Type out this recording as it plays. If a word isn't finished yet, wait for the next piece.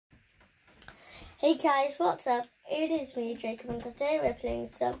Hey guys, what's up? It is me, Jacob, and today we're playing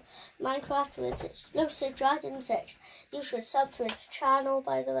some Minecraft with Explosive Dragon 6. You should sub to his channel,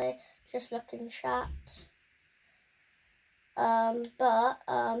 by the way. Just look in chat. He'll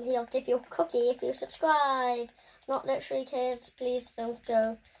give you a cookie if you subscribe. Not literally, kids. Please don't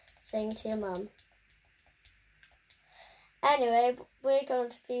go saying to your mum. Anyway, we're going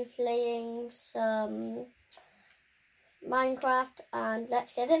to be playing some Minecraft, and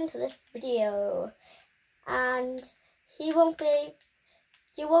let's get into this video. And you won't be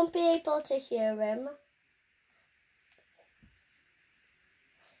able to hear him.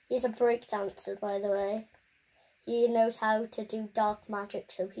 He's a break dancer, by the way. He knows how to do dark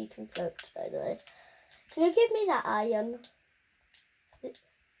magic so he can float, by the way. Can you give me that iron?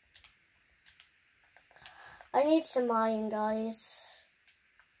 I need some iron, guys.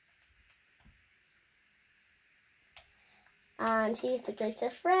 And he's the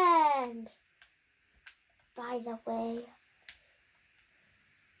greatest friend. By the way,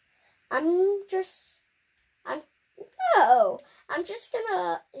 I'm just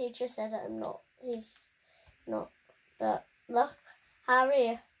gonna, he just says that he's not, but look,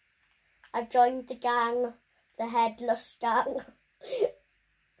 Harry, I've joined the gang, the headless gang.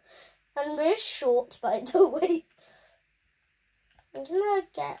 And we're short, by the way. I'm gonna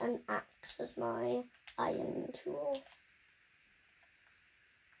get an axe as my iron tool.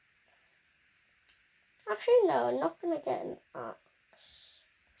 Actually, no, I'm not going to get an axe.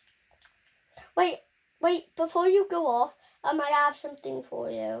 Wait, before you go off, I might have something for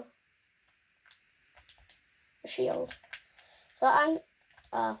you. A shield. So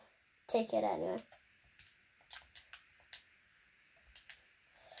take it anyway.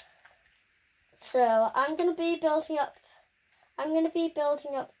 So, I'm going to be building up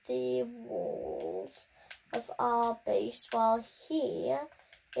the walls of our base while he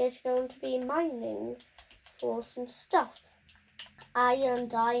is going to be mining for some stuff. Iron,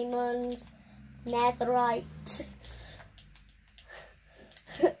 diamonds, netherite.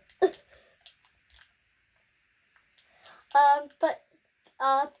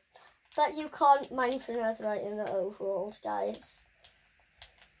 But you can't mine for netherite in the overworld, guys.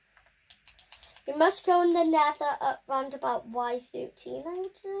 You must go in the nether at round about Y13, I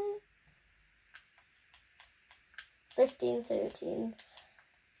would say. 15, 13.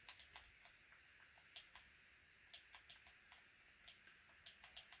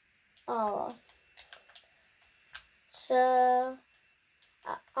 Oh, so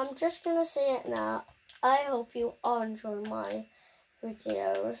I'm just gonna say it now. I hope you are enjoying my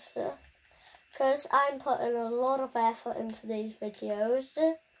videos, because I'm putting a lot of effort into these videos.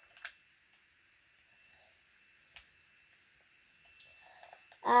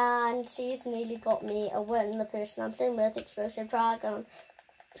 And he's nearly got me a win. The person I'm playing with, Explosive Dragon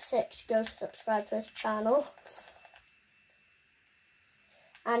 6, go subscribe to his channel.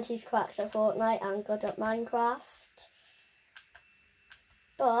 And he's cracked at Fortnite and good at Minecraft.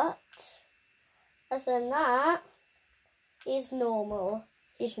 But other than that, he's normal.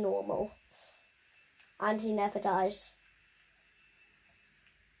 He's normal. And he never dies.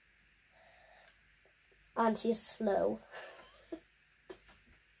 And he's slow.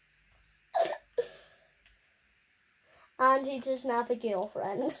 And he doesn't have a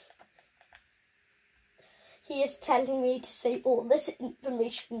girlfriend. He is telling me to say all this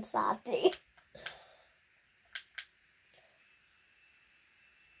information, sadly.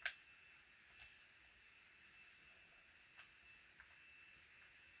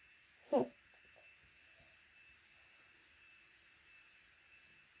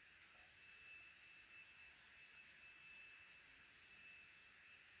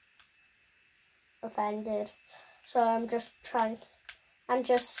 Offended. So I'm just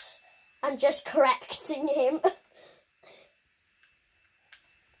correcting him.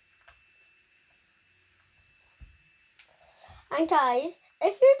 And guys,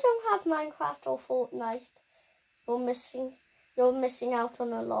 if you don't have Minecraft or Fortnite, you're missing out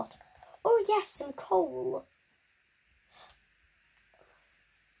on a lot. Oh yes, some coal.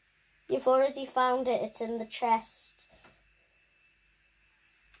 You've already found it, it's in the chest.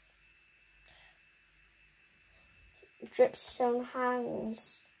 Dripstone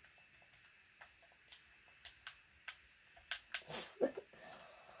hangs.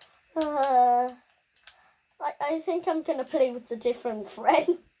 I think I'm going to play with a different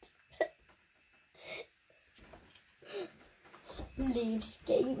friend. Leaves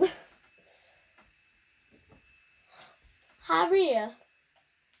game. Harry,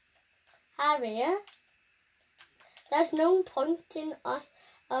 there's no point in us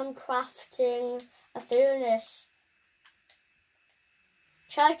crafting a furnace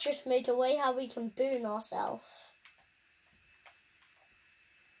Chad just made a way how we can burn ourselves.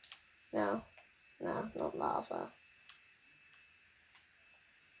 No, not lava.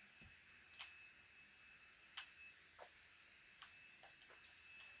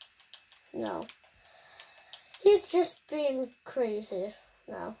 No. He's just being crazy.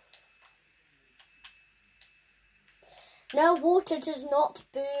 No. No, water does not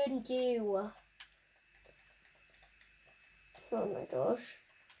burn you. Oh my gosh.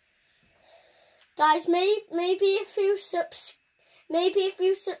 Guys, maybe if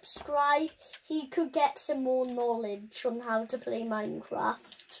you subscribe, he could get some more knowledge on how to play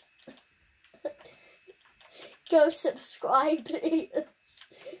Minecraft. Go subscribe, please.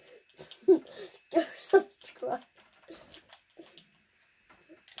 Go subscribe.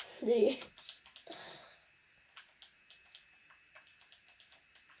 Please.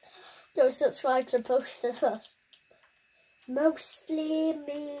 Go subscribe to both of us. Mostly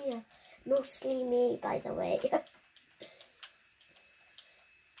me, by the way.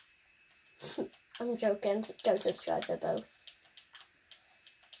 I'm joking. Go subscribe to both.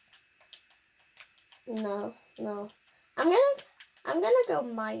 No. I'm gonna go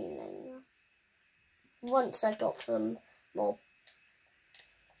mining once I got some more.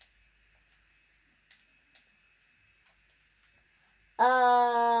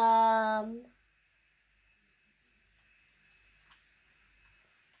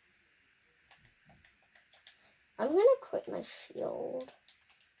 I'm gonna quit my shield.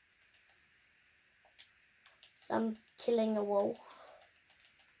 So I'm killing a wolf.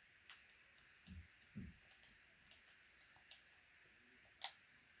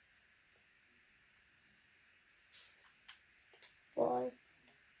 Why?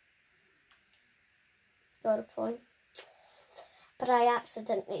 Got a point. But I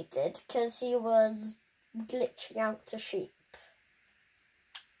accidentally did because he was glitching out to sheep.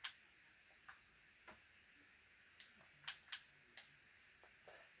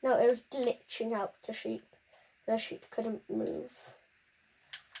 No, it was glitching out to sheep. The sheep couldn't move.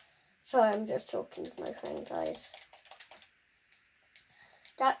 Sorry, I'm just talking to my friend, guys.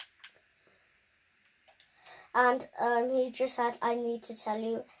 And he just said, I need to tell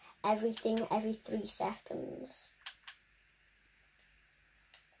you everything every 3 seconds.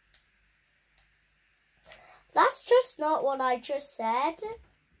 That's just not what I just said.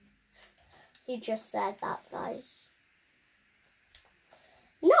 He just said that, guys.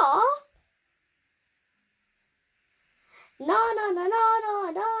 No. No.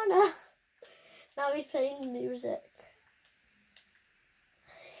 Now he's playing music.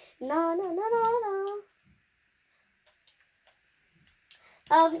 No.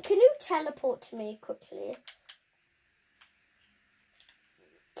 Can you teleport to me quickly?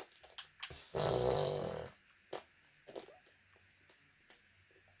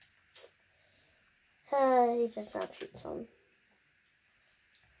 He does not cheat on.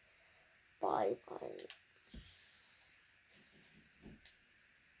 Bye.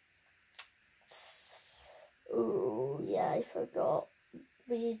 Oh yeah, I forgot.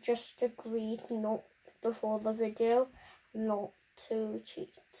 We just agreed not before the video, not to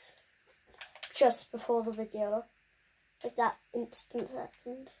cheat. Just before the video, like that instant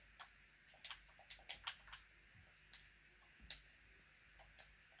second.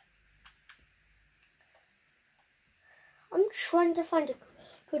 I'm trying to find a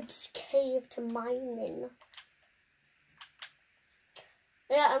good cave to mine in.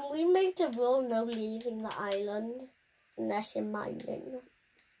 Yeah, and we made a rule no leaving the island unless you're mining.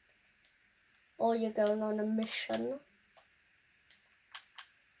 Or you're going on a mission.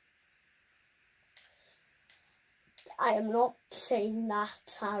 I am not saying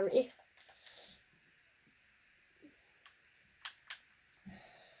that, Harry.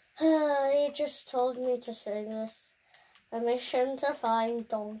 He just told me to say this. A mission to find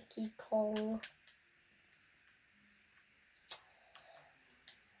Donkey Kong.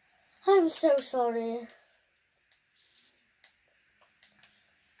 I'm so sorry.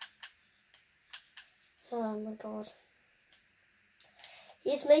 Oh my god.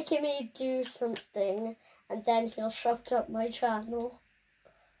 He's making me do something and then he'll shut up my channel.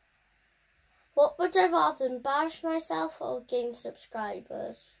 What would I rather, embarrass myself or gain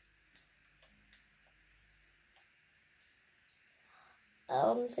subscribers?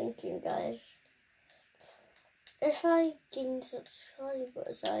 I'm thinking, guys. If I gain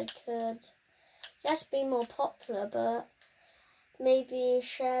subscribers, I could just be more popular, but maybe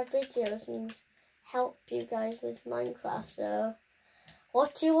share videos and help you guys with Minecraft. So,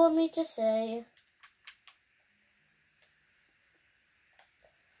 what do you want me to say?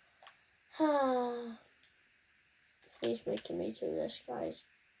 He's making me do this, guys.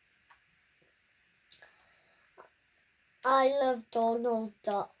 I love Donald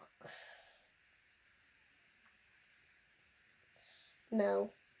Duck.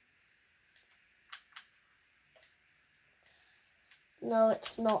 No. No,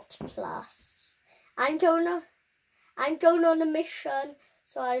 it's not class. I'm going on a mission,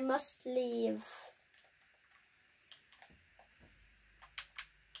 so I must leave.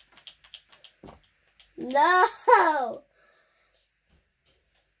 No!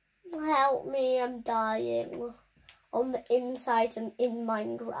 Help me, I'm dying. On the inside and in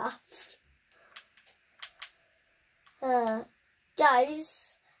Minecraft.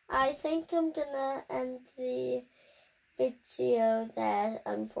 Guys, I think I'm gonna end the video there,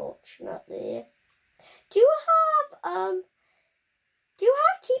 unfortunately. Do you have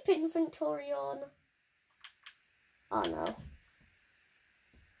keep inventory on? Oh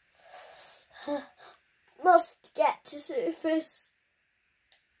no. Must get to surface.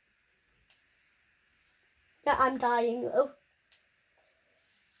 Yeah, I'm dying though.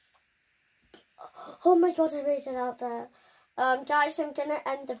 Oh my god, I made it out there. Guys, I'm gonna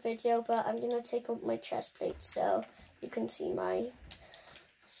end the video, but I'm gonna take up my chest plate so you can see my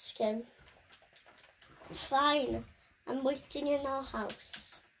skin. Fine, I'm waiting in our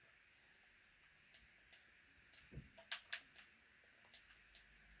house.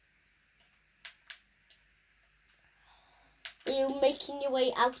 Are you making your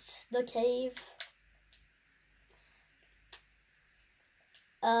way out the cave?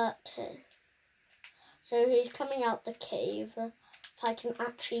 Okay. So he's coming out the cave. If I can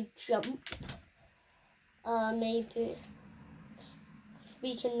actually jump, maybe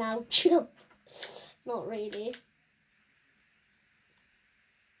we can now jump. Not really.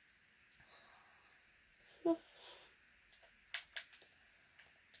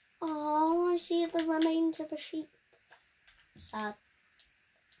 Oh, I see the remains of a sheep. Sad.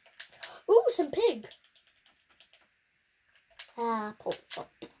 Ooh, some pig. Ah, pork chop.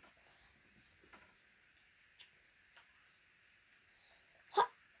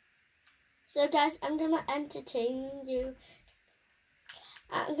 So guys, I'm gonna entertain you.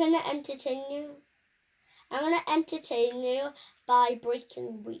 I'm gonna entertain you by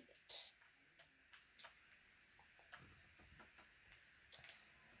breaking wheat.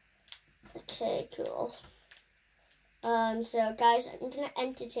 Okay, cool. So guys, I'm gonna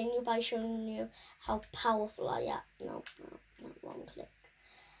entertain you by showing you how powerful I am. No, wrong click.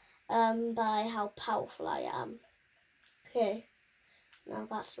 By how powerful I am. Okay. No,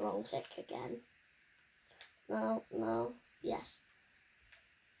 that's the wrong click again. No, yes.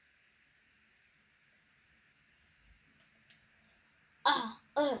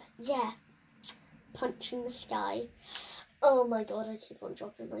 Yeah. Punch in the sky. Oh my god, I keep on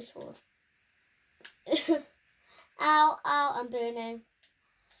dropping my sword. Ow, I'm burning.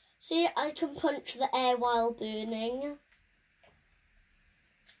 See, I can punch the air while burning.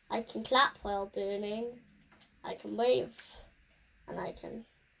 I can clap while burning. I can wave. And I can...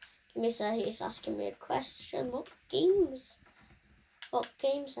 Give me a sec, he's asking me a question. What games I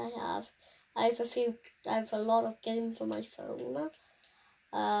have? I have a lot of games on my phone.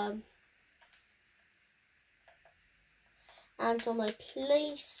 And on my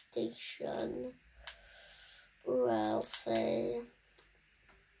PlayStation, well, say,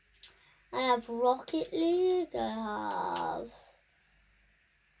 I have Rocket League, yeah,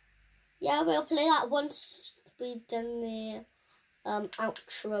 we'll play that once we've done the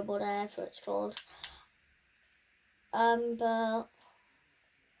outro, whatever it's called.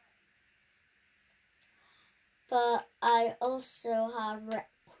 But I also have Rec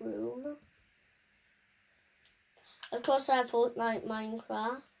Room. Of course, I have Fortnite,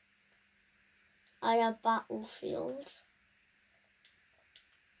 Minecraft. I have Battlefield.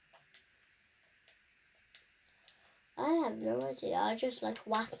 I have no idea. I just like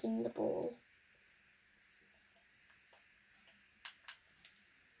whacking the ball.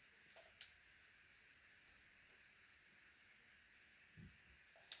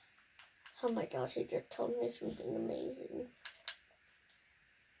 Oh my god, he just told me something amazing.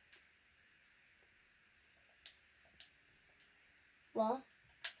 What?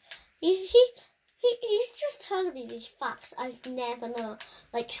 He's just telling me these facts I've never known.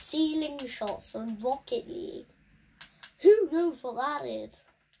 Like ceiling shots and Rocket League. Who knows what that is?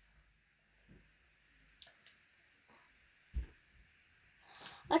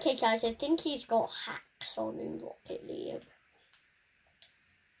 Okay guys, I think he's got hacks on in Rocket League.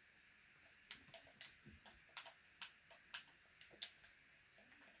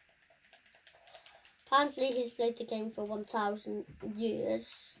 Apparently he's played the game for 1,000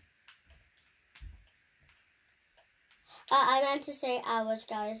 years. I meant to say hours,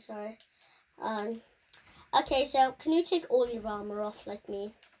 guys. Sorry. Okay, so can you take all your armor off like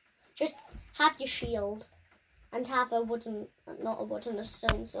me? Just have your shield and have a wooden, not a wooden, a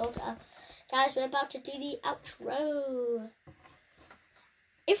stone sword. Guys, we're about to do the outro.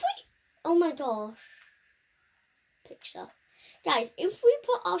 If we, oh my gosh, picture. Guys, if we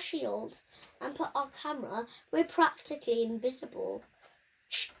put our shield and put our camera, we're practically invisible.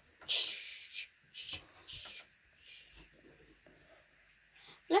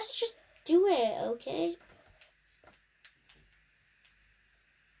 Let's just do it, okay?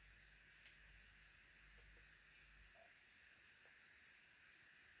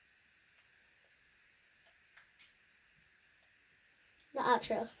 The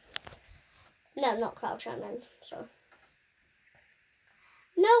outro. No, not crouch, I meant. Sorry.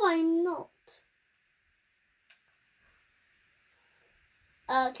 No, I'm not.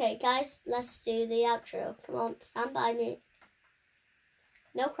 Okay, guys, let's do the outro. Come on, stand by me.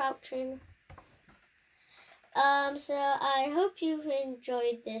 No crouching. So I hope you've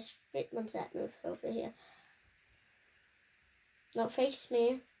enjoyed this. One sec, move over here. Not face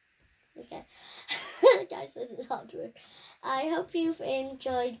me. Okay. Guys, this is hard work. I hope you've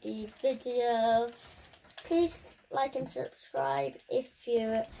enjoyed the video. Please like and subscribe if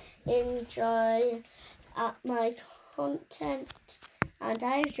you enjoy my content. And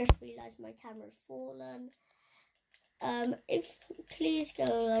I've just realised my camera's fallen. Please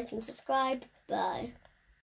go like and subscribe. Bye.